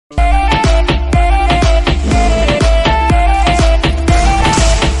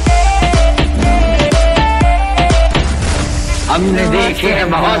हैं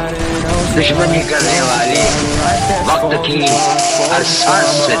बहुत दुश्मनी करने वाले, वक्त की हर सांस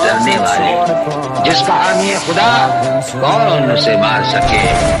से डरने वाले। जिसका हामी खुदा कौन उसे मार सके,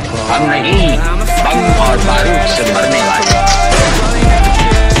 हम नहीं बम और बारूद से मरने वाले।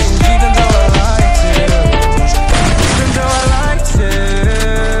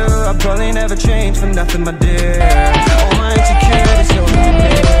 Probably never change for nothing, my dear. All my insecurities holding me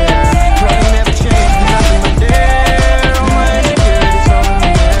near. Probably never change for nothing, my dear. All my insecurities holding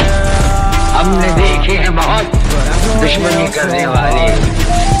me near. हमने देखे हैं बहुत दुश्मनी करने वाले,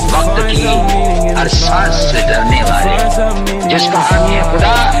 वक्त की हर सांस से डरने वाले। जिसका हामी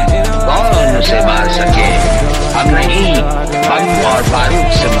खुदा कौन उसे मार सके, हम नहीं बम और बारूद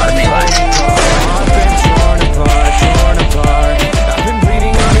से मरने वाले।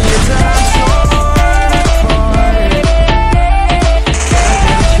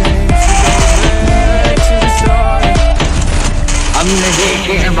 हमने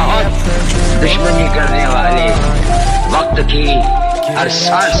देखे हैं बहुत दुश्मनी करने वाले, वक्त की हर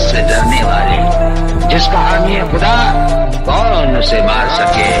सांस से डरने वाले। जिसका हामी खुदा कौन उसे मार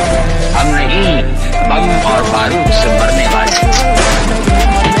सके, हम नहीं बम और बारूद से मरने वाले।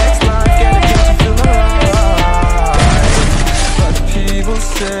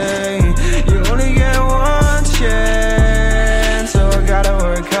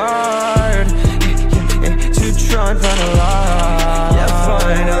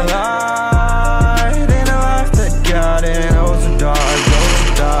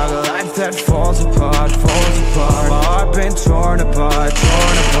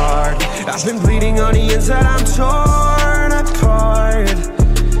 I've been bleeding on the inside, I'm torn apart.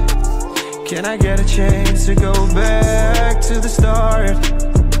 Can I get a chance to go back to the start?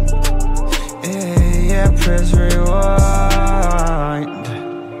 Yeah, press rewind.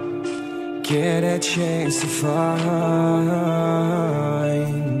 Get a chance to find.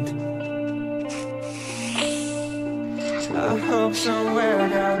 I hope somewhere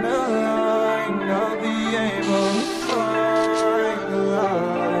down the line I'll be able to find the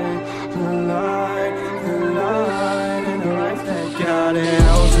light, the light, the light in the life that got it.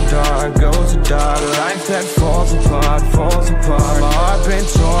 Goes so dark, life that falls apart, falls apart. My heart been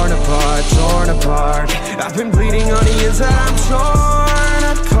torn apart, torn apart. I've been bleeding on the inside, I'm torn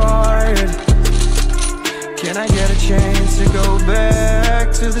apart. Can I get a chance to go back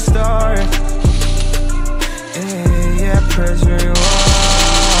to the start? Yeah, press rewind.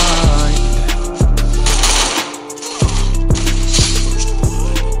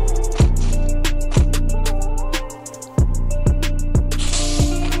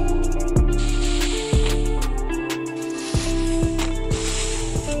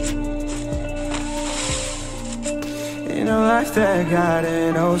 In a life that got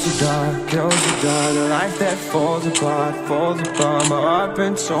it, oh so dark, oh so dark. A life that falls apart, falls apart. My heart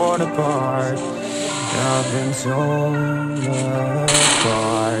been torn apart, I've been torn apart.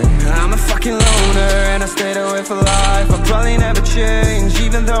 I'm a fucking loner and I stayed away for life. I'll probably never change,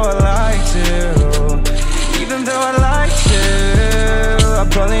 even though I like to. Even though I like to,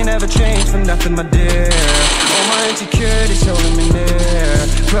 I'll probably never change for nothing, my dear. All my insecurities holding me near.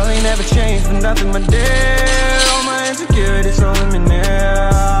 Probably never change for nothing, my dear. All my insecurities holding me near.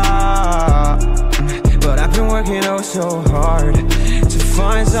 But I've been working oh so hard to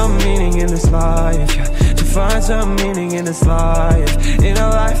find some meaning in this life, to find some meaning in this life. In a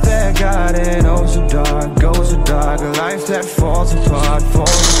life that got it oh so dark, goes so dark. A life that falls apart,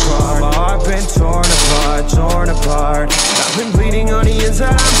 falls apart. My heart been torn apart, torn apart. I've been bleeding on the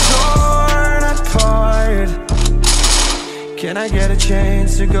inside, I'm torn apart. Can I get a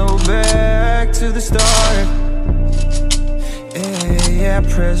chance to go back to the start? Yeah,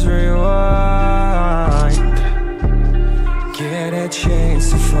 press rewind. Get a chance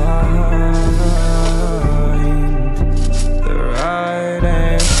to find the right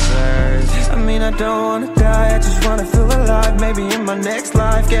answers. I mean, I don't wanna die, I just wanna feel alive. Maybe in my next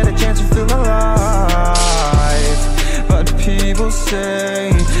life, get a chance to feel alive. But people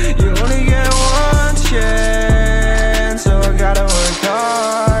say you only get one chance, so I gotta work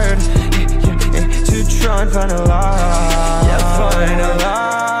hard to try and find a light. Yeah, find a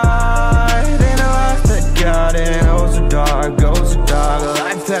light in a life that got it oh so dark, goes so dark. A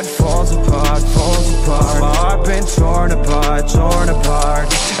life that falls apart, falls apart. My heart been torn apart, torn apart.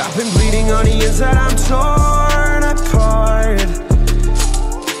 I've been bleeding on the inside, I'm torn apart.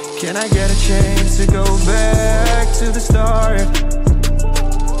 Can I get a chance to go back to the start?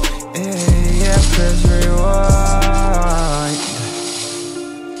 Yeah, press rewind.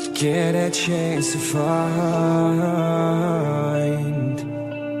 Get a chance to find.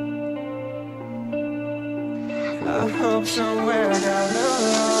 I hope somewhere down the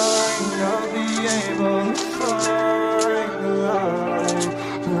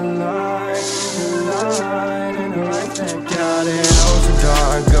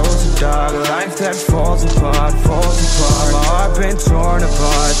that falls apart, falls apart. My heart been torn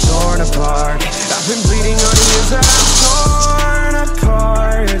apart, torn apart. I've been bleeding on the inside, I'm torn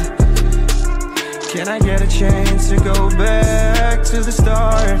apart. Can I get a chance to go back to the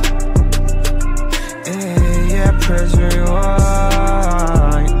start? Yeah, press rewind.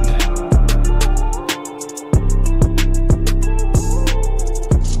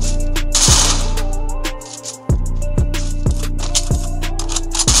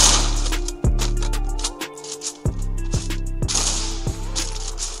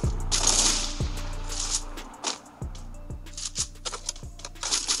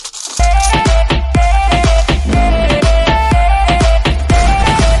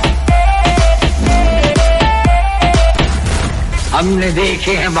 हमने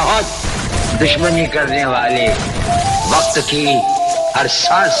देखे हैं बहुत दुश्मनी करने वाले, वक्त की हर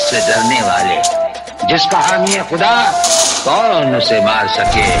सांस से डरने वाले, जिसका हामी है खुदा कौन उसे मार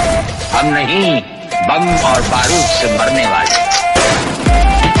सके। हम नहीं बम और बारूद से मरने वाले।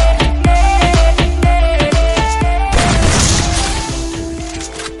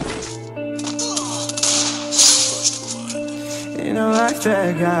 In a life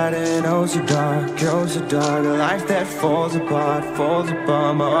that got it, oh so dark, oh so dark. A life that falls apart, falls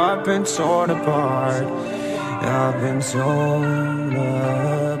apart. My heart been torn apart, I've been torn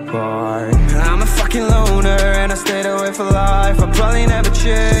apart. I'm a fucking loner and I stayed away for life. I'll probably never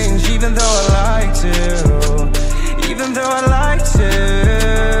change, even though I like to. Even though I like to,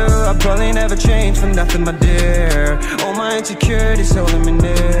 I'll probably never change for nothing, my dear. All my insecurities holding me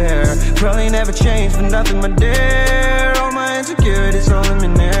near. Probably never change for nothing, my dear. All my insecurities holding me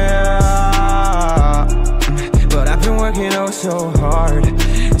near. But I've been working oh so hard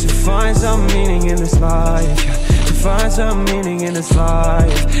to find some meaning in this life. To find some meaning in this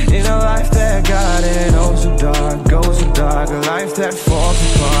life. In a life that got it oh so dark, goes so dark. A life that falls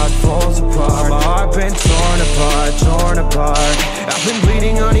apart, falls apart. My heart been torn apart, torn apart. I've been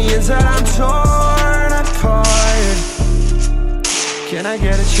bleeding on the inside, I'm torn apart. Can I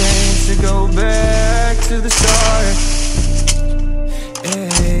get a chance to go back to the start?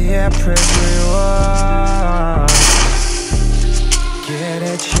 Yeah, press rewind. Get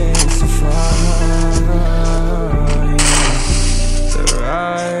a chance to find the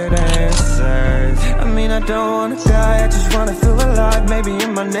right answers. I mean, I don't wanna die, I just wanna feel alive. Maybe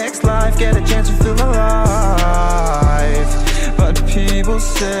in my next life, get a chance to feel alive. But people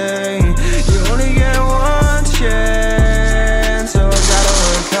say you only get one chance, so I gotta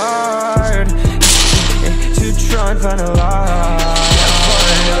work hard to try and find a light.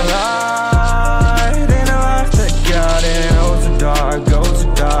 Find a light in a life that got it oh so dark, goes so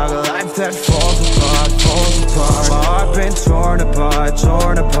dark. A life that falls apart, falls apart. My heart been torn apart,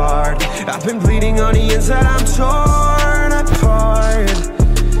 torn apart. I've been bleeding on the inside, I'm torn apart.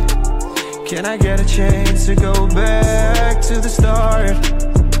 Can I get a chance to go back to the start?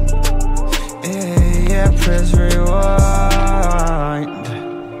 Yeah, press rewind.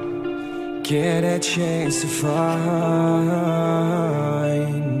 Get a chance to find.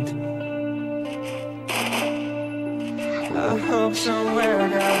 I hope somewhere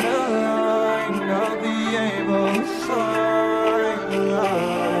down the line I'll be able to find the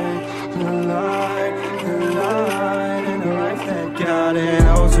light, the light, the light in a life that got it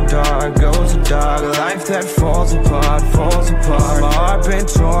oh so dark, goes so dark. A life that falls apart, falls apart. My heart been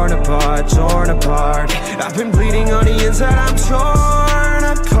torn apart, torn apart. I've been bleeding on the inside, I'm torn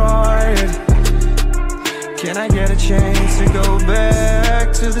apart. Can I get a chance to go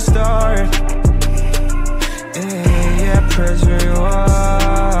back to the start? Yeah, press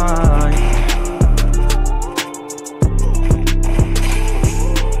rewind.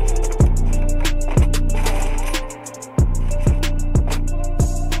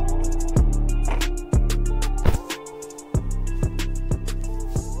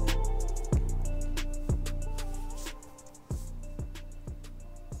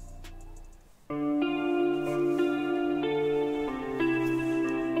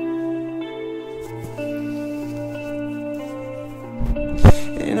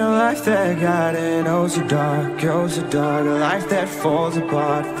 In a life that got it oh so dark, oh so dark. A life that falls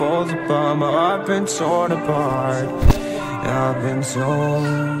apart, falls apart. My heart been torn apart, I've been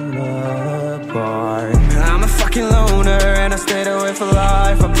torn apart. I'm a fucking loner and I stayed away for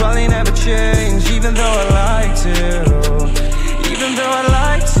life. I'll probably never change, even though I like to. Even though I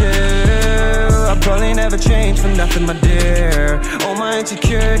like to, I'll probably never change for nothing, my dear. All my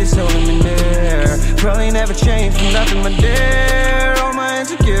insecurities holding me near. Probably never change for nothing, my dear. All my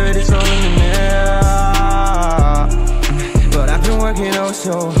insecurities holding me near. But I've been working oh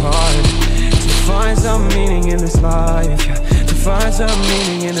so hard to find some meaning in this life. To find some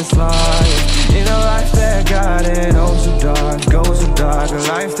meaning in this life. In a life that got it oh so dark, goes so dark. A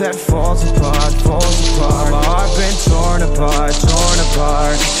life that falls apart, falls apart. My heart been torn apart, torn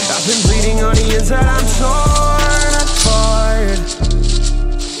apart. I've been bleeding on the inside, I'm torn apart.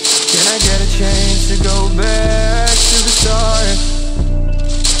 Can I get a chance to go back to the start?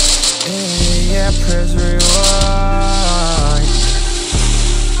 Yeah, press rewind.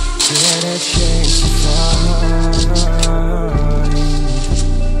 Get a chance to find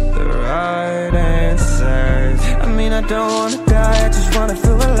the right answers. I mean, I don't wanna die, I just wanna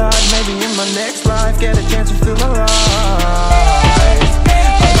feel alive. Maybe in my next life, get a chance to feel alive.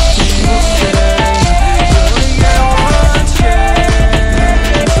 People say you only get one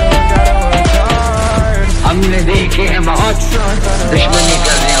chance, so I gotta work hard. हमने देखे हैं बहुत दुश्मनी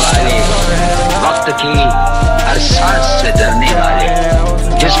करने वाले, वक्त की हर सांस से डरने वाले,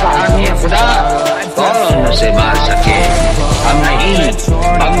 जिसका हामी खुदा कौन उसे मार सके। हम नहीं,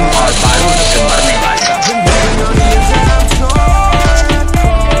 बम और बारूद से मरने वाले।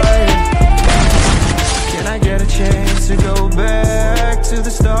 Can I get a chance to go back to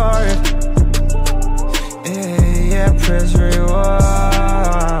the start? Yeah, press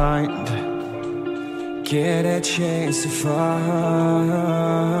rewind. Get a chance to find.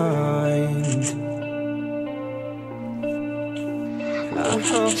 I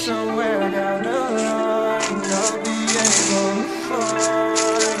hope somewhere down the line I'll be able to find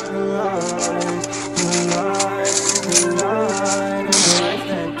the light, the light, the light. A life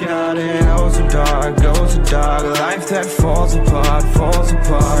that got it oh so dark, goes so dark. A life that falls apart, falls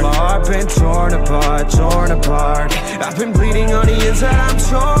apart. My heart been torn apart, torn apart. I've been bleeding on the inside, I'm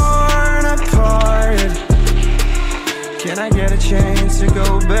torn apart. Can I get a chance to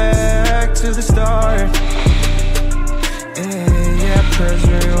go back to the start? Yeah, press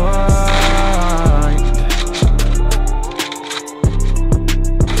rewind.